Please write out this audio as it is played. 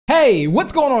Hey,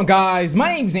 what's going on, guys? My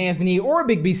name's Anthony, or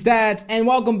Big B Stats, and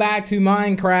welcome back to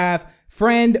Minecraft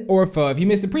Friend or Foe. If you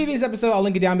missed the previous episode, I'll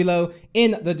link it down below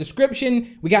in the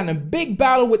description. We got in a big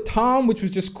battle with Tom, which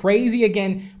was just crazy.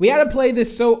 Again, we had to play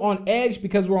this so on edge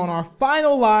because we're on our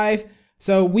final life,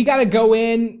 so we got to go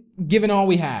in giving all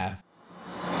we have.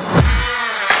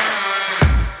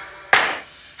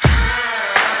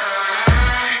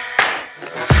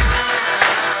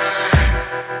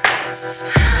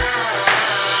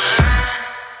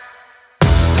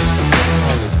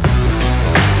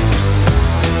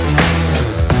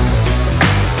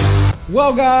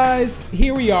 Well, guys,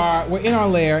 here we are. We're in our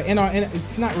lair.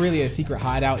 It's not really a secret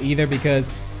hideout either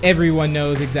because everyone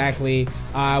knows exactly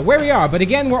where we are. But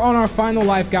again, we're on our final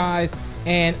life, guys,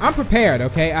 and I'm prepared.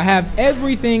 Okay, I have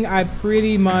everything I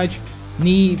pretty much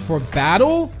need for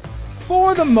battle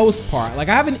for the most part. Like,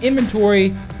 I have an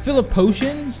inventory full of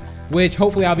potions, which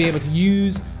hopefully I'll be able to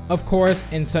use, of course,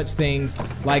 and such things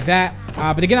like that.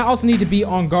 But again, I also need to be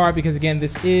on guard because again,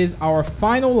 this is our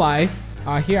final life.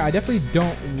 Here, I definitely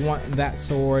don't want that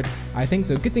sword. I think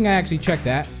so. Good thing I actually checked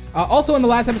that. Also, in the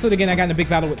last episode, again, I got in a big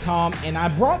battle with Tom, and I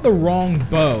brought the wrong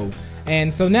bow.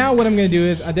 And so now what I'm going to do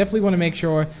is I definitely want to make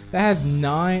sure that has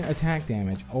 9 attack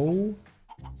damage. Oh,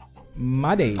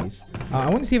 my days. I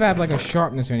want to see if I have, like, a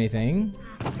sharpness or anything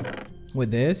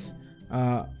with this.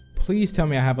 Please tell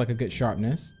me I have, like, a good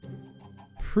sharpness.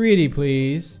 Pretty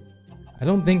please. I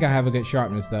don't think I have a good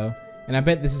sharpness, though. And I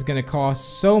bet this is going to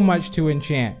cost so much to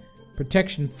enchant.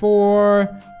 Protection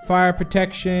 4, fire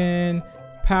protection,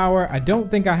 power. I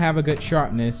don't think I have a good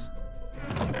sharpness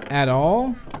at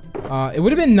all. It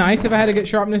would have been nice if I had a good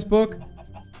sharpness book,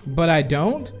 but I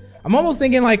don't. I'm almost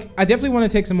thinking like I definitely want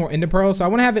to take some more ender pearls, so I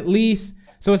want to have at least,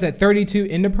 so it's at 32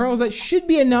 ender pearls. That should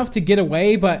be enough to get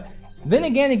away, but then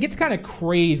again, it gets kind of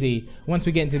crazy once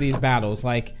we get into these battles.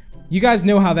 Like, you guys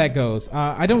know how that goes.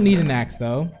 I don't need an axe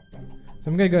though,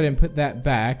 so I'm gonna go ahead and put that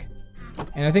back.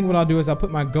 And I think what I'll do is I'll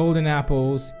put my golden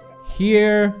apples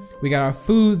here. We got our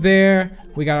food there.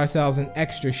 We got ourselves an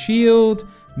extra shield.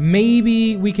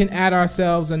 Maybe we can add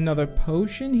ourselves another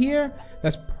potion here.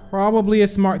 That's probably a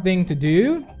smart thing to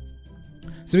do.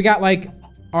 So we got like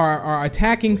our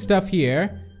attacking stuff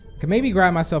here. I could maybe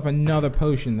grab myself another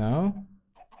potion though.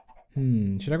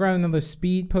 Should I grab another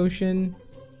speed potion?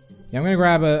 Yeah, I'm gonna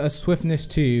grab a swiftness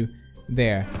 2.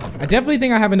 There. I definitely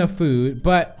think I have enough food,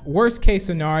 but worst case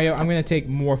scenario, I'm gonna take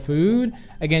more food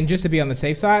again just to be on the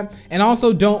safe side, and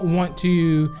also don't want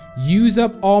to use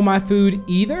up all my food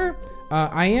either.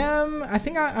 I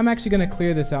think I'm actually gonna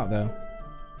clear this out though,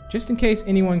 just in case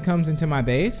anyone comes into my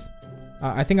base.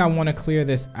 I think I want to clear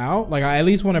this out. Like, I at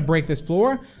least want to break this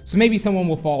floor, so maybe someone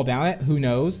will fall down it. Who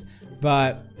knows?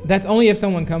 But that's only if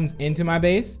someone comes into my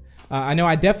base. I know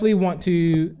I definitely want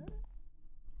to.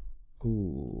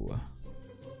 Ooh.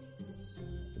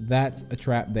 That's a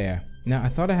trap there. Now, I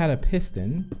thought I had a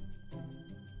piston.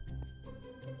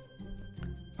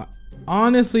 I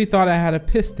honestly thought I had a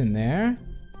piston there.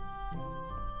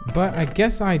 But I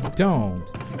guess I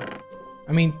don't.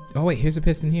 I mean, oh wait, here's a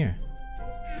piston here.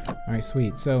 Alright,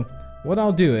 sweet. So, what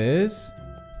I'll do is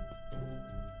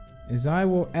I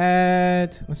will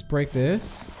add, let's break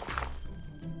this.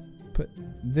 Put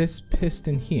this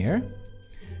piston here.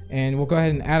 And we'll go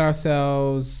ahead and add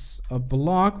ourselves a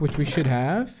block, which we should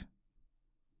have.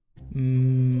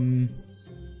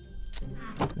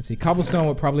 Let's see, cobblestone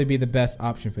would probably be the best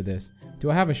option for this. Do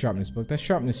I have a sharpness book? That's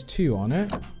sharpness 2 on it,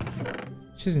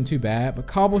 which isn't too bad, but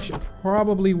cobble should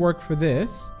probably work for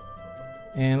this.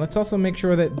 And let's also make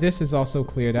sure that this is also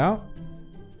cleared out.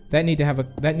 That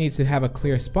needs to have a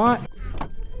clear spot.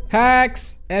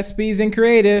 Hacks, SB's in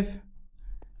creative.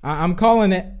 I'm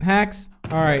calling it, hacks.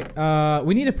 All right,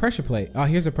 we need a pressure plate. Oh,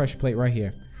 here's a pressure plate right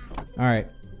here. All right,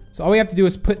 so all we have to do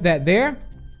is put that there.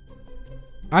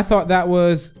 I thought that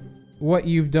was what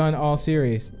you've done all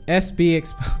series. SB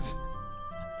exposed.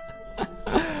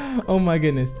 Oh my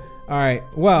goodness. All right,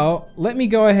 well, let me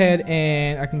go ahead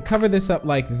and I can cover this up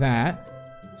like that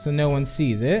so no one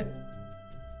sees it.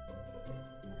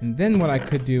 And then what I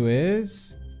could do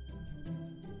is,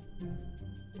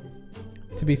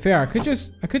 to be fair, I could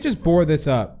just bore this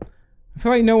up. I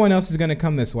feel like no one else is gonna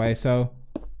come this way, so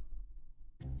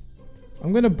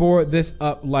I'm gonna bore this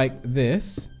up like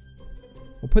this.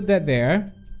 We'll put that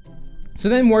there. So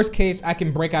then worst case, I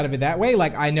can break out of it that way.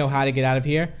 Like, I know how to get out of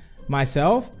here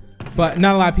myself, but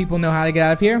not a lot of people know how to get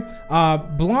out of here.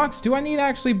 Blocks, do I need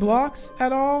actually blocks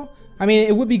at all? I mean,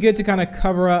 it would be good to kind of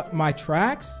cover up my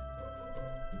tracks,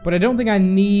 but I don't think I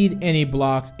need any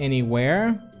blocks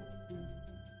anywhere.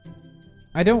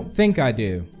 I don't think I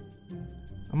do.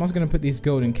 I'm also gonna put these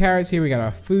golden carrots here. We got our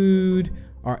food,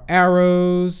 our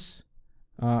arrows.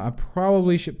 I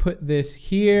probably should put this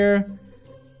here.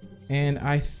 And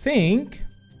I think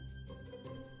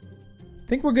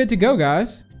we're good to go,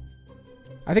 guys.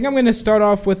 I think I'm gonna start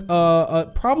off with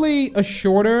probably a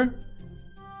shorter.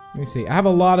 Let me see. I have a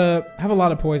lot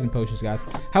of poison potions, guys.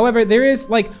 However, there is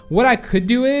like what I could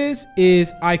do is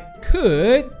I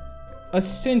could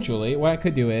essentially what I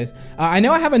could do is I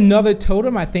know I have another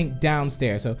totem I think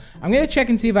downstairs, so I'm gonna check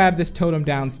and see if I have this totem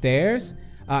downstairs,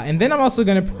 and then I'm also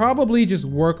gonna probably just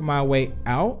work my way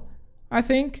out. I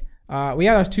think we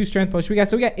got our 2 strength potions.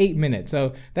 We got 8 minutes,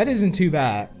 so that isn't too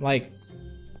bad. Like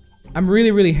I'm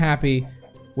really happy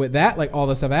with that, like all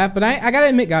the stuff I have. But I gotta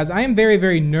admit, guys, I am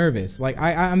very nervous. Like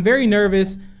I'm very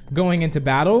nervous going into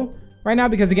battle right now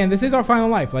because again, this is our final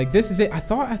life. Like this is it. I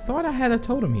thought I had a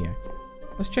totem here.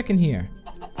 Let's check in here.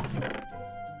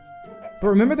 But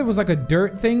remember there was like a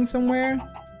dirt thing somewhere,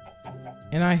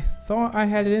 and I thought I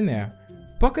had it in there.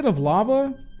 Bucket of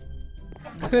lava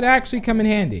could actually come in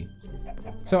handy,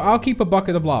 so I'll keep a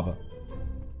bucket of lava.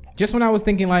 Just when I was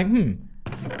thinking like,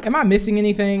 am I missing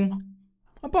anything?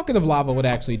 A bucket of lava would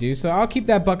actually do, so I'll keep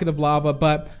that bucket of lava.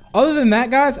 But other than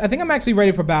that, guys, I think I'm actually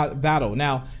ready for battle.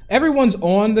 Now, everyone's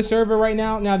on the server right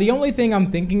now. Now, the only thing I'm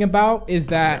thinking about is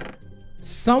that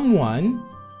someone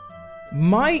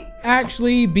might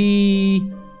actually be...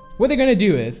 What they're gonna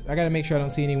do is, I gotta make sure I don't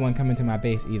see anyone come into my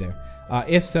base either.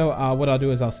 If so, what I'll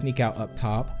do is I'll sneak out up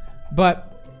top.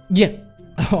 But, yeah.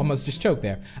 I almost just choked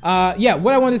there. Yeah,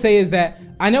 what I wanted to say is that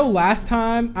I know last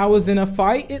time I was in a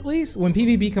fight, at least when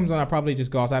PvP comes on, I probably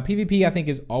just go outside. PvP I think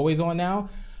is always on now,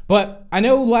 but I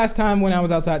know last time when I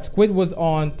was outside, Squid was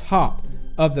on top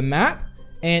of the map,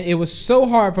 and it was so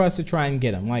hard for us to try and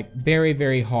get him, like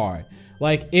very hard.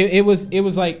 Like it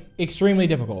was like extremely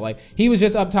difficult. Like he was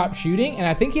just up top shooting, and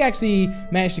I think he actually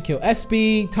managed to kill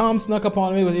SB. Tom snuck up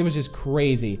on him. It was just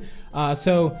crazy.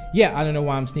 So yeah, I don't know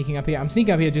why I'm sneaking up here. I'm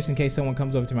sneaking up here just in case someone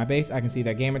comes over to my base. I can see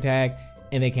their gamer tag,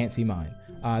 and they can't see mine.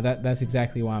 That's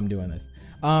exactly why I'm doing this.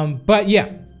 But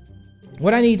yeah,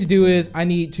 what I need to do is I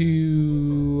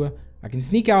can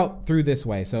sneak out through this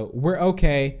way. So we're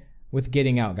okay with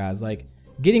getting out, guys. Like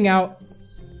getting out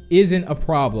isn't a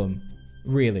problem.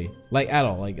 Really, like at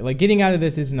all. Like getting out of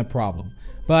this isn't a problem,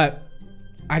 but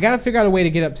I gotta figure out a way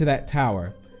to get up to that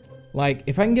tower. Like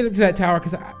if I can get up to that tower,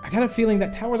 because I got a feeling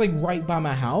that tower's like right by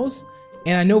my house,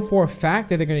 and I know for a fact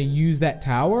that they're gonna use that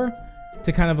tower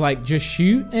to kind of like just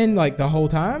shoot in like the whole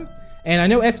time. And I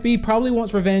know SB probably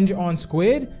wants revenge on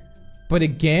Squid, but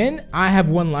again, I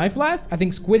have 1 life left. I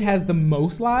think Squid has the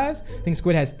most lives. I think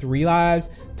Squid has 3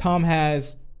 lives.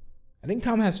 I think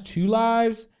Tom has 2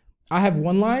 lives. I have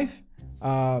 1 life.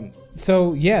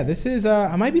 So yeah, this is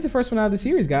I might be the first one out of the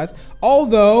series, guys.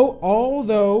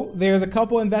 Although there's a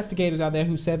couple investigators out there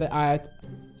who said that I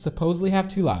supposedly have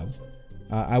 2 lives.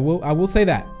 I will say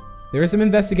that there are some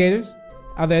investigators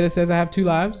out there that says I have 2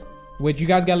 lives, which you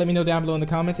guys gotta let me know down below in the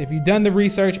comments if you've done the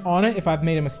research on it. If I've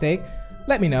made a mistake,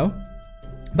 let me know.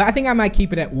 But I think I might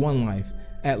keep it at 1 life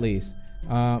at least.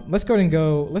 Let's go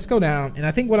down, and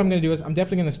I think what I'm gonna do is I'm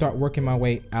definitely gonna start working my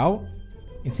way out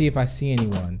and see if I see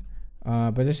anyone.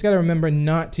 But I just gotta remember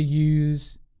not to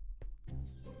use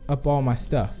up all my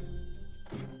stuff.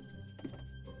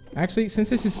 Actually, since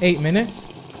this is 8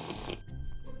 minutes,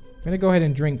 I'm gonna go ahead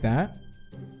and drink that.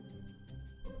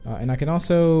 And I can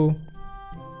also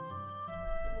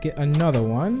get another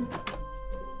one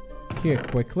here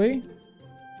quickly.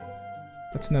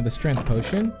 That's another strength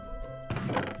potion.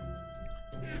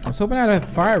 I was hoping I had a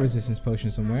fire resistance potion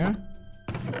somewhere,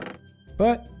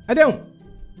 but I don't.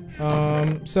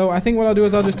 So I think what I'll do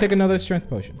is I'll just take another strength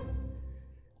potion.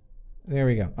 There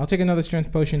we go. I'll take another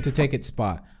strength potion to take its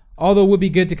spot. Although it would be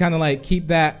good to kind of like keep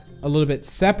that a little bit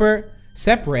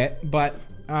separate, but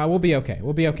we'll be okay.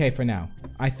 We'll be okay for now,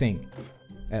 I think,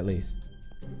 at least.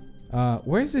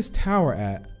 Where's this tower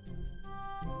at?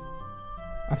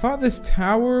 I thought this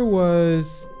tower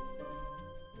was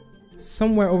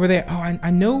somewhere over there. Oh,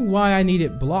 I know why I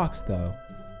needed blocks though.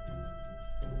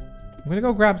 I'm gonna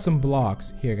go grab some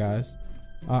blocks here, guys.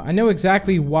 I know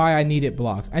exactly why I needed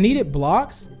blocks. I needed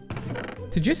blocks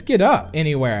to just get up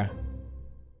anywhere.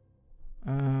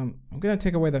 I'm gonna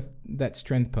take away that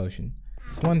strength potion.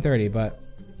 It's 130, but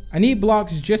I need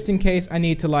blocks just in case I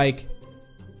need to like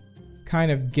kind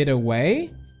of get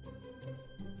away.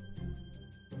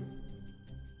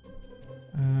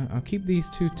 I'll keep these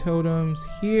 2 totems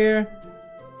here.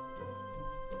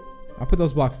 I'll put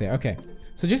those blocks there. Okay.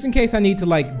 So just in case I need to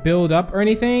like build up or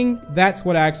anything, that's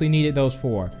what I actually needed those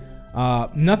for.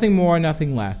 Nothing more,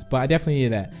 nothing less, but I definitely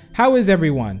needed that. How is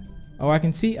everyone? Oh, I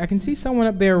can see someone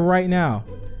up there right now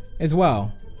as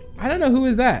well. I don't know who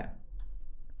is that.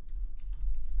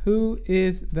 Who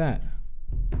is that?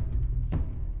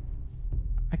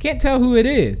 can't tell who it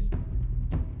is.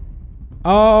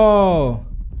 Oh.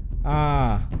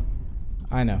 Ah.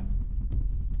 I know.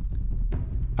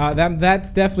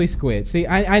 That's definitely Squid. See,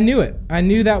 I knew it. I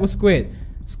knew that was Squid.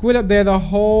 Squid up there the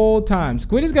whole time.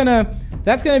 Squid is gonna,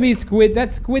 that's gonna be Squid.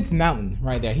 That's Squid's mountain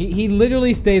right there. He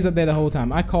literally stays up there the whole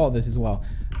time. I called this as well.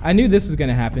 I knew this was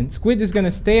gonna happen. Squid is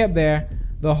gonna stay up there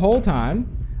the whole time.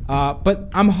 But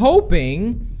I'm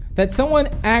hoping that someone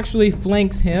actually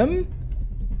flanks him.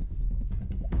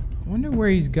 I wonder where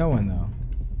he's going though.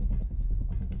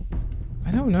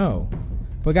 I don't know.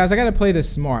 But guys, I gotta play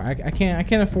this smart. I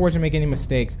can't afford to make any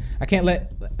mistakes. I can't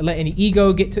let any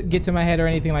ego get to my head or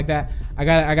anything like that. I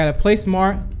gotta play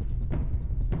smart.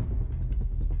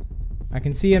 I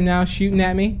can see him now shooting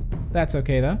at me. That's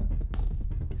okay though.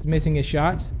 He's missing his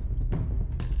shots.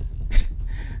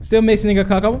 Still missing a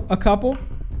couple.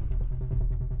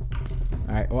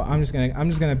 All right. Well, I'm just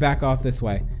gonna back off this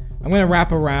way. I'm gonna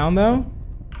wrap around though.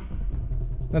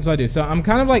 That's what I do. So I'm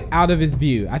kind of like out of his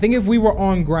view. I think if we were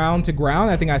on ground to ground,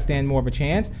 I think I stand more of a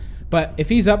chance. But if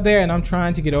he's up there and I'm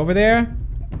trying to get over there,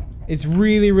 it's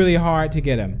really, really hard to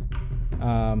get him.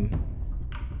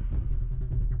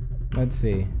 Let's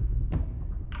see.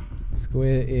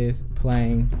 Squid is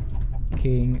playing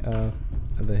King of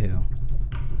the Hill.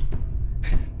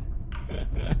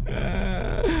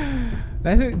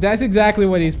 That's exactly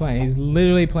what he's playing. He's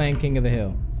literally playing King of the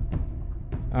Hill.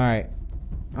 All right.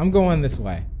 I'm going this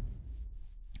way.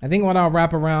 I think what I'll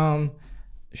wrap around...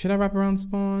 Should I wrap around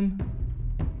spawn?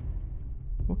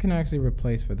 What can I actually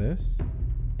replace for this?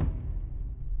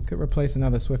 Could replace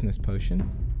another swiftness potion.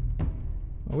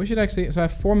 Well, we should actually... So I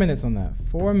have 4 minutes on that.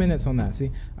 4 minutes on that.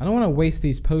 See, I don't want to waste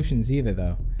these potions either,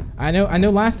 though. I know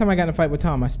last time I got in a fight with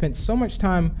Tom, I spent so much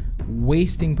time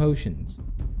wasting potions.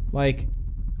 Like,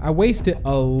 I wasted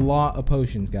a lot of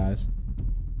potions, guys.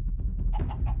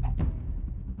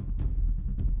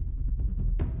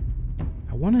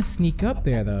 I want to sneak up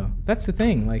there though. That's the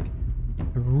thing. Like, I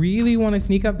really want to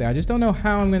sneak up there. I just don't know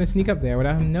how I'm going to sneak up there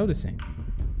without him noticing.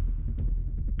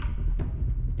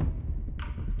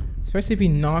 Especially if he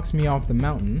knocks me off the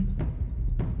mountain.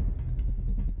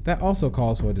 That also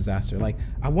calls for a disaster. Like,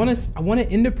 I want to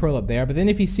Ender Pearl up there, but then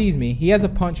if he sees me, he has a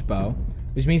punch bow,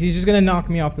 which means he's just going to knock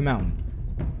me off the mountain.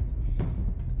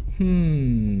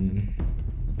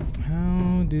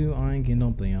 How do I get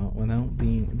up there without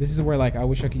being... This is where, like, I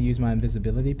wish I could use my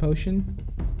invisibility potion.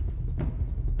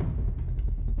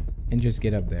 And just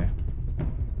get up there.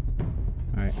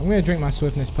 Alright, I'm gonna drink my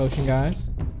swiftness potion,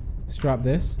 guys. Let's drop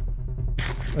this.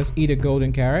 Let's eat a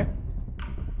golden carrot.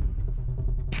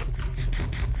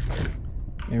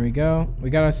 There we go. We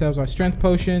got ourselves our strength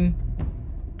potion.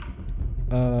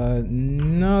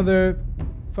 Another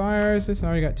fire resist. I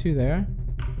already got 2 there.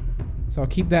 So I'll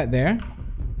keep that there.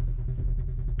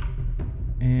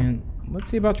 And let's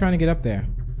see about trying to get up there.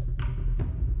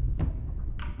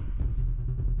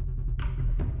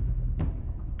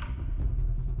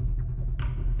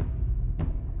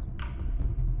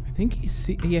 I think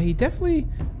yeah, he definitely,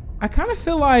 I kind of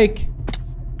feel like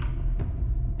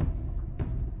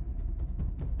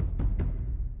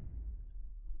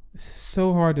this is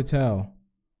so hard to tell.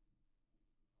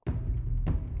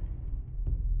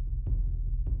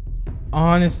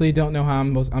 Honestly, don't know how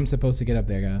I'm supposed to get up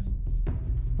there, guys.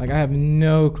 Like, I have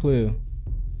no clue.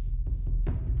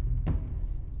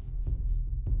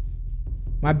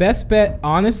 My best bet,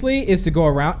 honestly, is to go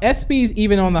around. SP's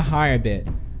even on the higher bit.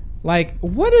 Like,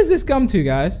 what does this come to,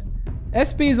 guys?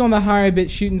 SP's on the higher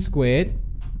bit shooting Squid.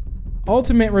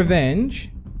 Ultimate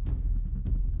Revenge.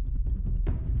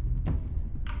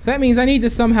 So that means I need to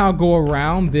somehow go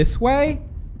around this way.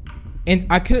 And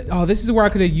I could, oh, this is where I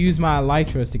could have used my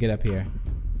Elytras to get up here.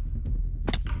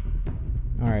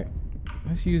 Alright.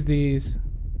 Let's use these.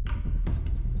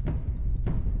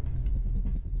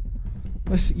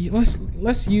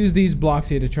 Let's use these blocks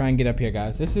here to try and get up here,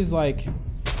 guys. This is like,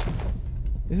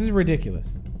 this is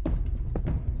ridiculous.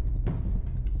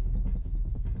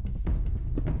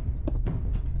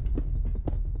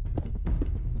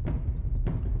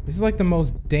 This is like the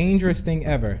most dangerous thing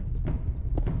ever.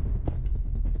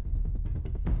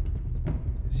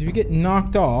 So if you get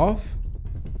knocked off,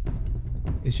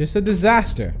 it's just a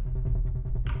disaster.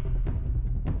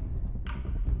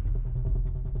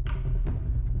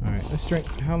 Alright, let's drink.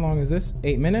 How long is this?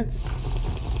 8 minutes.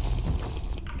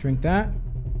 Drink that.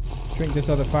 Drink this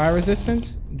other fire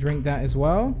resistance. Drink that as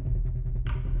well.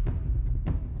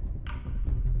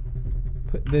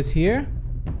 Put this here.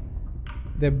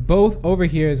 They're both over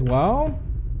here as well.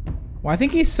 Well, I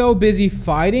think he's so busy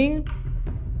fighting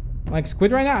like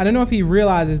Squid right now. I don't know if he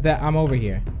realizes that I'm over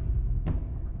here.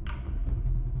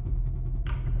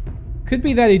 Could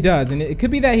be that he does, and it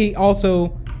could be that he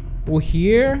also will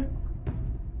hear.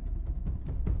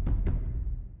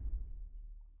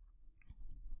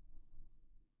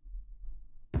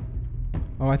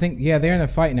 Oh, I think, yeah, they're in a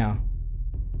fight now.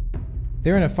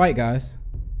 They're in a fight, guys.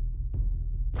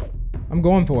 I'm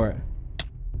going for it.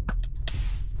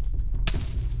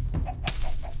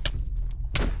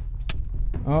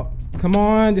 Oh, come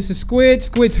on. This is Squid.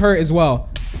 Squid's hurt as well.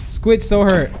 Squid's so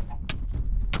hurt.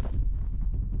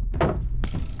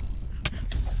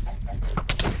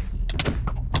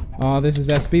 Oh, this is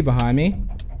SB behind me.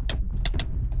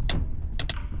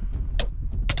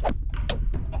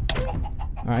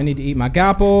 Alright, I need to eat my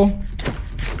gapple.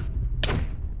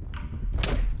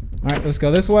 Alright, let's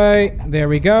go this way. There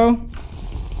we go.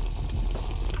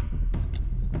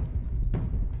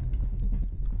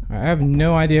 Alright, I have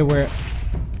no idea where...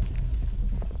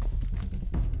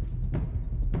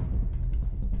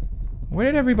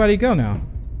 Where did everybody go now?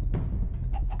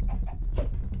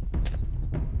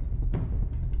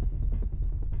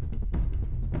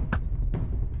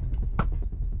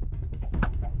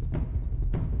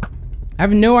 I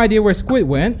have no idea where Squid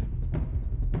went.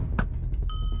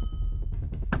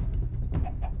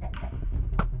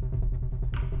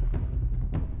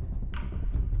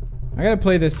 I gotta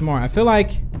play this smart. I feel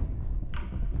like...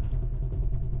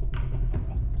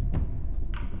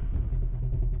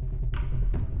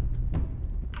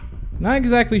 Not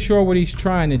exactly sure what he's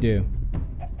trying to do.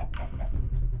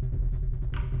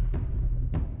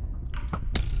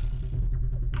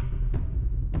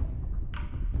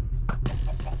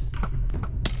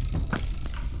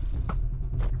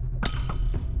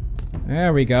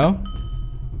 There we go.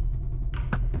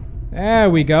 There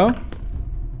we go.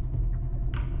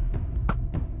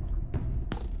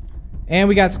 And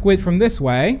we got Squid from this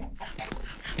way.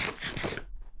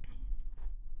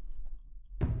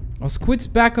 Oh, Squid's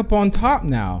back up on top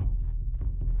now.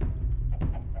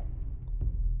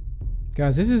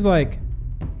 Guys, this is like...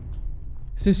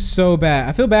 This is so bad.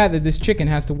 I feel bad that this chicken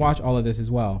has to watch all of this as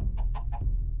well.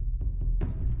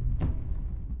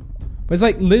 But it's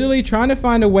like literally trying to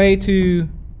find a way to...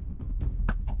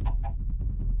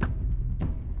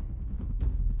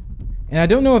 And I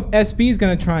don't know if SB is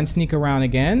gonna try and sneak around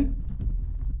again.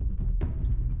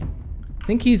 I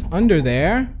think he's under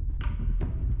there.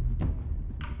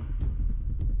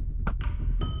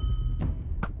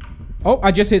 Oh,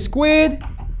 I just hit Squid.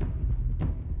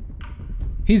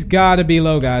 He's gotta be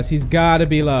low, guys. He's gotta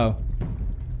be low.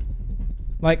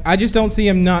 Like, I just don't see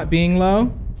him not being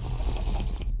low.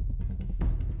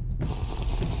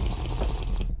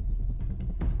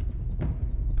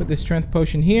 Put this strength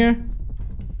potion here.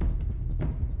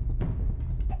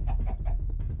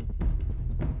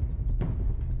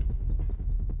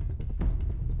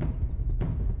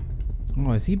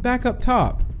 Oh, is he back up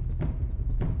top?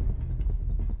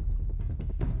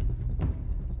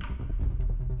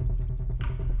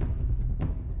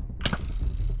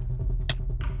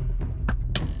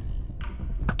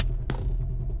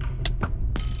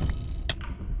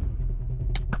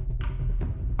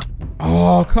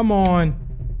 Oh, come on.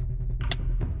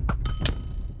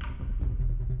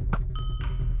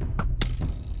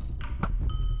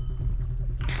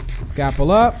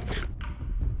 Scalpel up.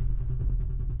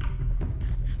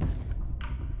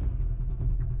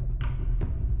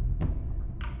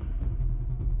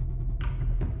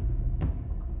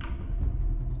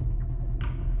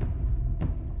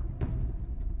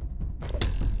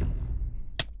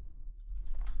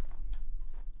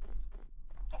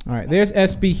 All right, there's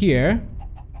SB here.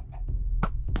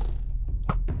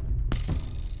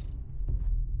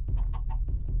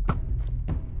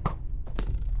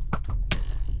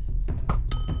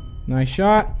 Nice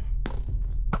shot.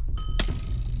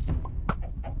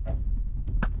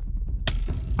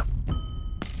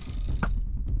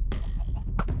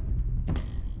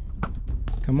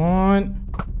 Come on.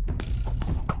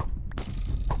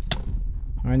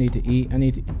 I need to eat. I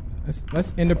need to...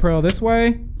 Let's Ender Pearl this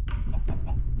way.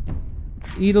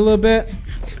 Let's eat a little bit.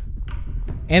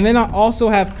 And then I also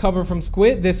have cover from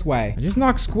Squid this way. I just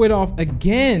knocked Squid off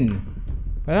again.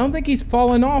 But I don't think he's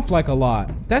fallen off like a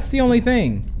lot. That's the only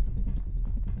thing.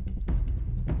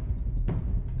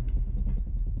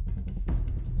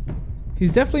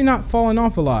 He's definitely not falling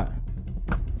off a lot.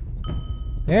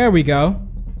 There we go.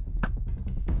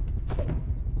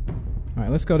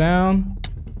 Alright, let's go down.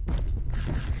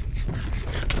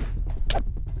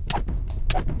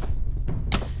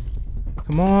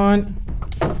 Come on.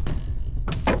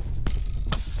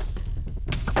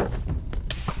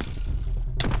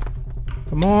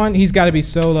 Come on. He's got to be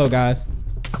so low, guys.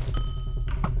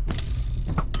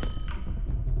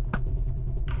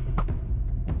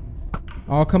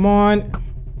 Oh, come on. All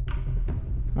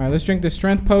right, let's drink the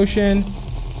strength potion.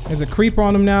 There's a creeper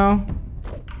on him now.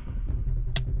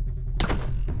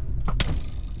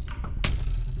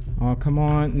 Oh, come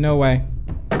on. No way.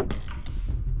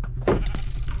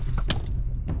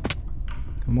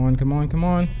 Come on, come on, come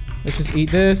on. Let's just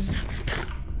eat this.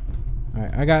 All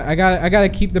right, I gotta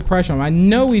keep the pressure on him. I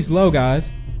know he's low,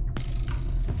 guys.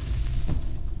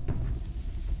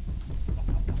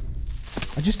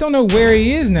 I just don't know where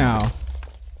he is now.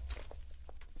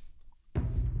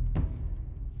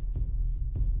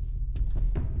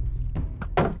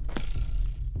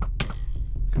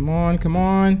 Come on, come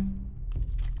on.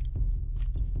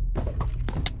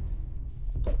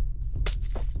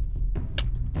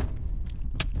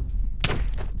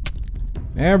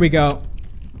 There we go.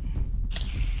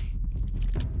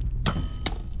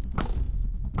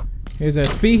 Here's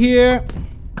SP here.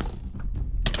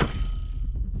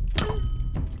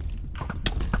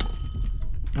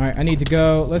 Alright, I need to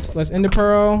go. Let's end the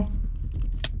pearl.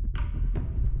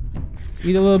 Let's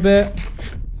eat a little bit.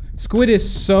 Squid is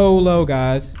so low,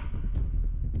 guys.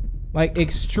 Like,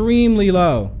 extremely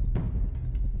low.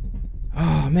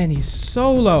 Oh, man, he's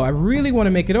so low. I really want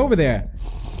to make it over there.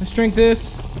 Let's drink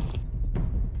this.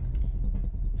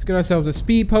 Let's get ourselves a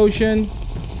speed potion.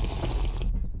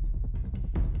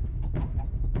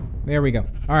 There we go.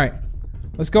 Alright.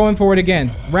 Let's go in for it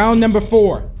again. Round number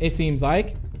 4, it seems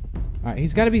like. Alright,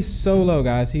 he's got to be so low,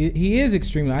 guys. He is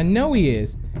extremely... I know he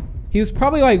is. He was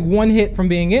probably like 1 hit from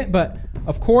being it, but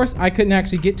of course I couldn't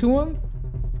actually get to him.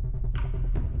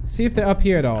 See if they're up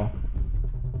here at all.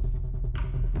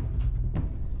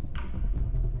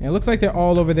 Yeah, it looks like they're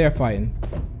all over there fighting.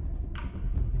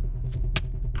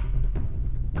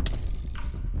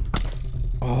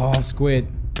 Oh, squid.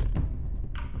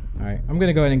 Alright, I'm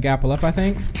gonna go ahead and gapple up, I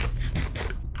think.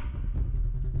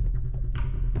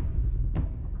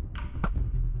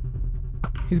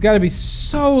 He's gotta be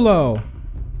so low.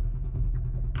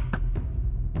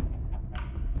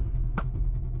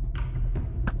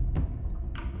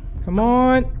 Come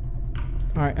on.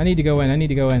 Alright, I need to go in. I need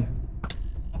to go in.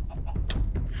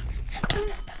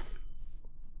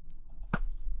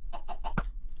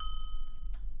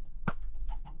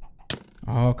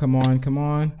 Oh, come on, come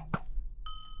on.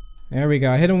 There we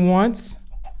go. I hit him once.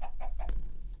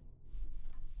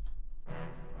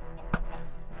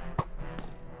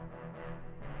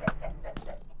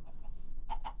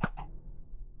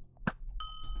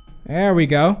 There we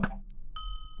go.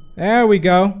 There we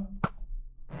go.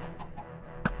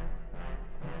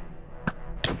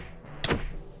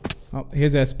 Oh,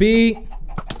 here's SB.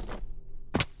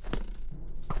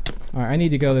 Alright, I need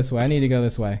to go this way. I need to go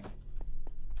this way.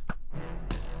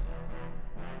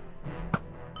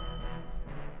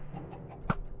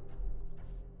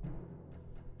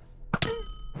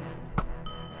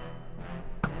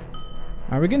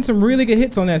 Alright, we're getting some really good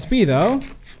hits on SB though.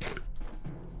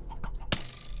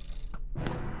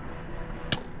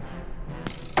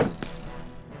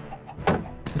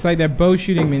 It's like they're both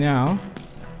shooting me now.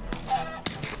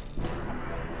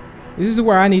 This is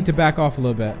where I need to back off a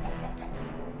little bit.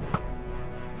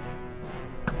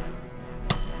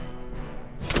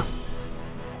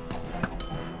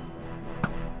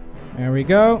 There we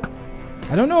go.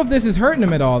 I don't know if this is hurting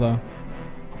him at all though.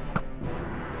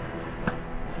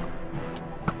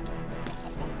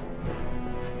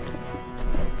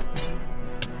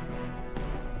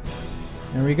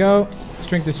 There we go. Let's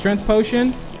drink the strength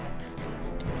potion.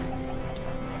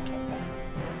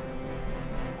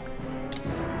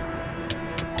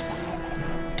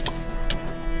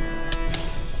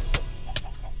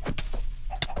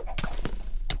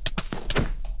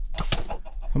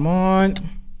 Come on.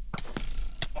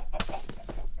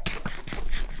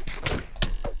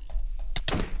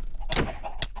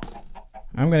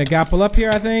 I'm gonna gapple up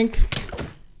here, I think.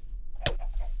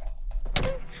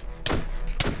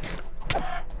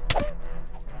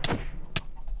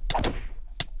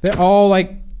 They're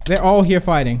all here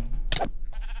fighting.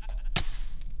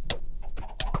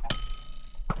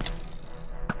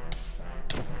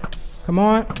 Come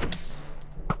on.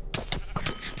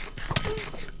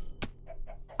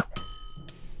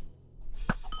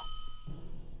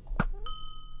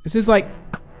 This is like,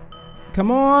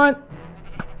 come on.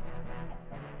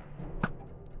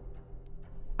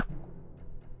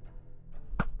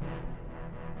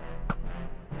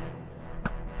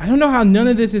 I don't know how none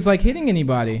of this is like hitting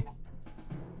anybody.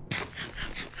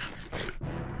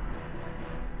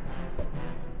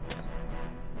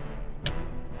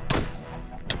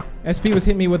 SP was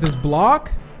hitting me with his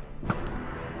block.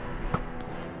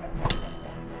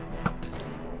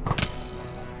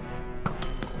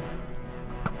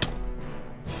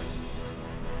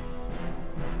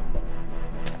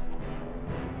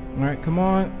 Alright, come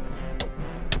on.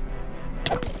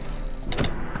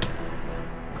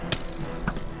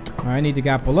 Alright, I need to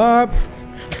gapple up.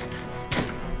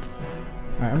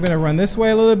 Alright, I'm gonna run this way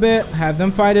a little bit, have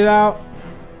them fight it out.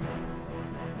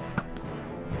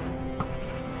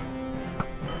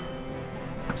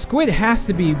 Squid has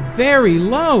to be very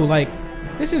low. Like,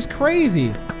 this is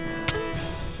crazy.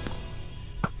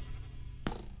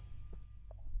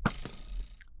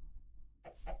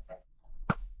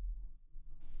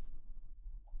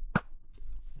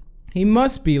 He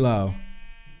must be low.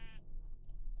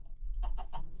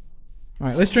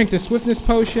 Alright, let's drink the swiftness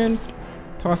potion.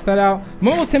 Toss that out. I'm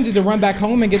almost tempted to run back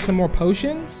home and get some more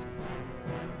potions.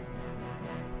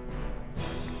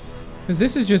 Because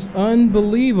this is just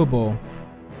unbelievable.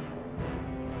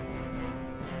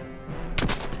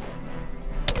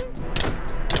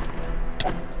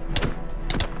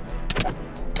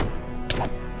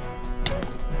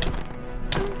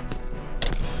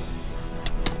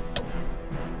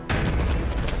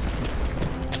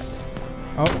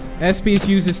 Oh, SP's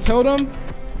used his totem.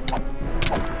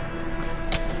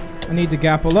 I need to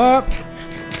gapple up.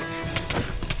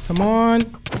 Come on.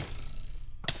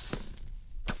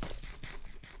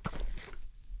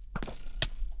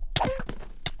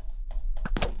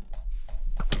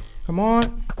 Come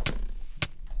on.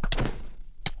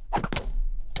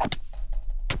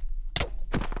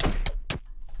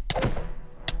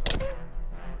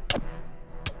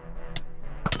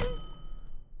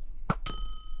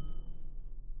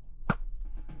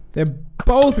 They're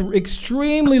both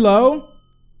extremely low.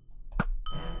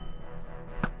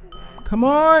 Come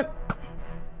on.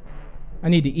 I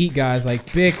need to eat, guys,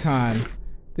 like big time.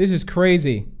 This is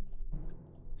crazy.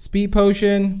 Speed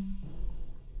potion.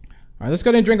 All right, let's go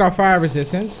ahead and drink our fire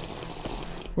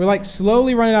resistance. We're like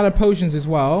slowly running out of potions as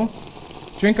well.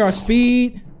 Drink our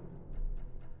speed.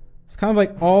 It's kind of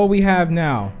like all we have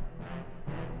now.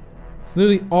 It's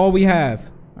literally all we have.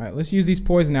 All right, let's use these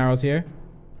poison arrows here.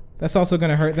 That's also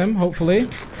gonna hurt them, hopefully.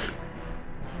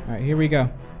 All right, here we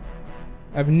go.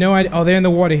 I have no idea. Oh, they're in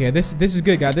the water here. This is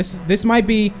good, guys. This might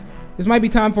be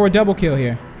time for a double kill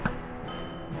here.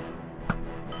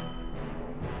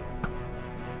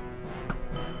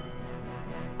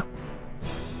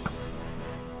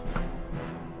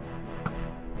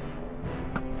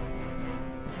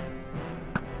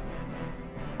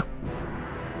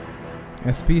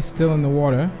 SP's still in the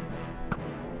water.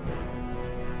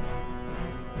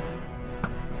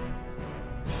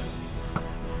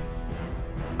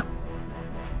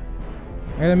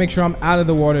 I gotta make sure I'm out of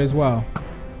the water as well.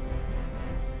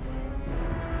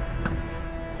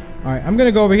 Alright, I'm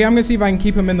gonna go over here. I'm gonna see if I can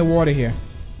keep him in the water here.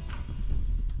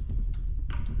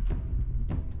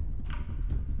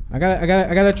 I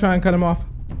gotta try and cut him off.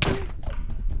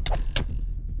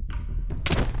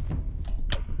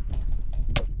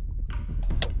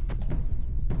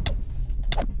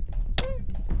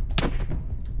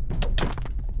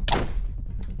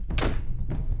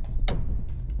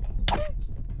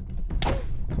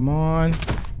 Come on.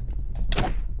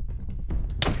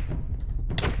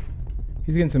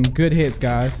 He's getting some good hits,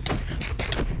 guys.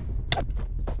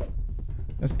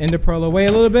 Let's Ender Pearl away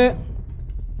a little bit.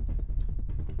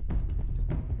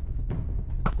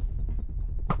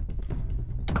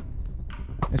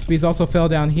 SP's also fell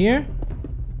down here.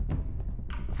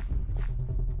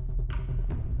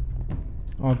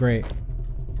 Oh, great.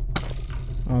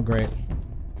 Oh, great.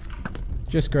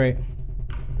 Just great.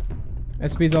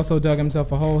 SP's also dug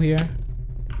himself a hole here.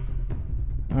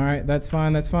 Alright, that's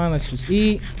fine, that's fine. Let's just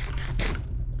eat.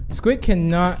 Squid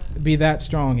cannot be that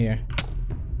strong here.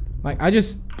 Like, I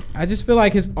just feel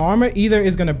like his armor either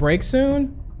is gonna break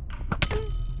soon.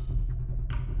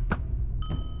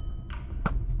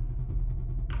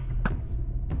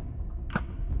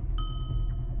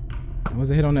 That was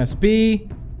a hit on SB.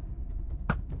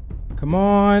 Come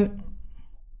on.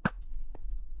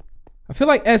 I feel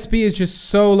like SB is just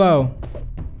so low.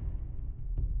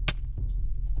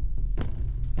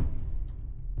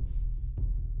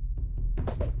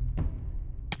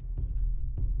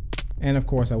 And of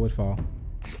course I would fall.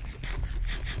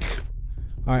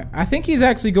 Alright, I think he's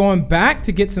actually going back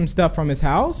to get some stuff from his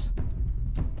house.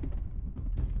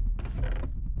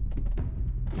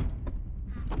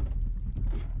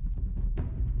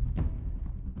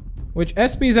 Which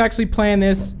SB is actually playing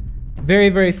this very,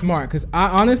 very smart. Because I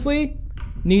honestly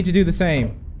need to do the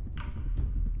same.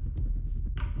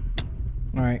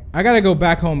 Alright, I gotta go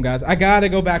back home, guys. I gotta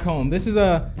go back home. This is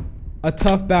a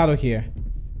tough battle here.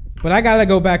 But I gotta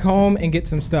go back home and get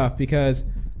some stuff because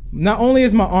not only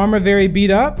is my armor very beat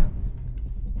up,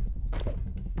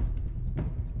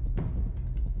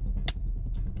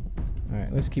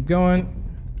 alright, let's keep going.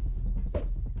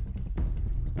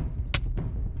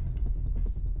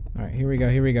 right, here we go,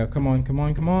 here we go. Come on, come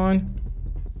on, come on.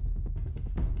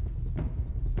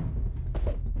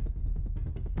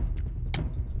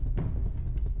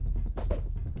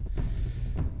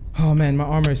 Oh man, my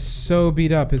armor is so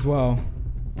beat up as well.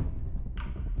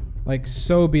 Like,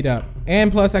 so beat up.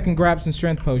 And plus I can grab some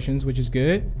strength potions, which is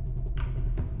good.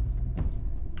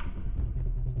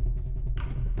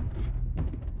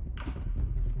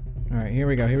 Alright, here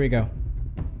we go, here we go.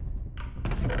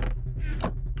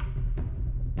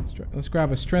 Let's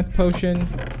grab a strength potion.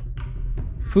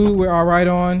 Food we're alright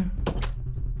on.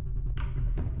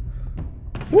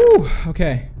 Woo!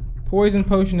 Okay. Poison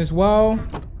potion as well.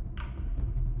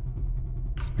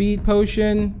 Speed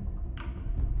potion.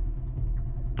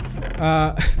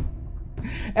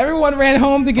 Everyone ran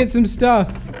home to get some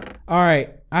stuff.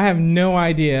 Alright, I have no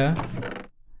idea.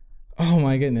 Oh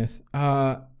my goodness.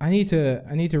 I need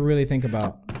to really think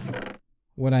about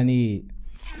what I need.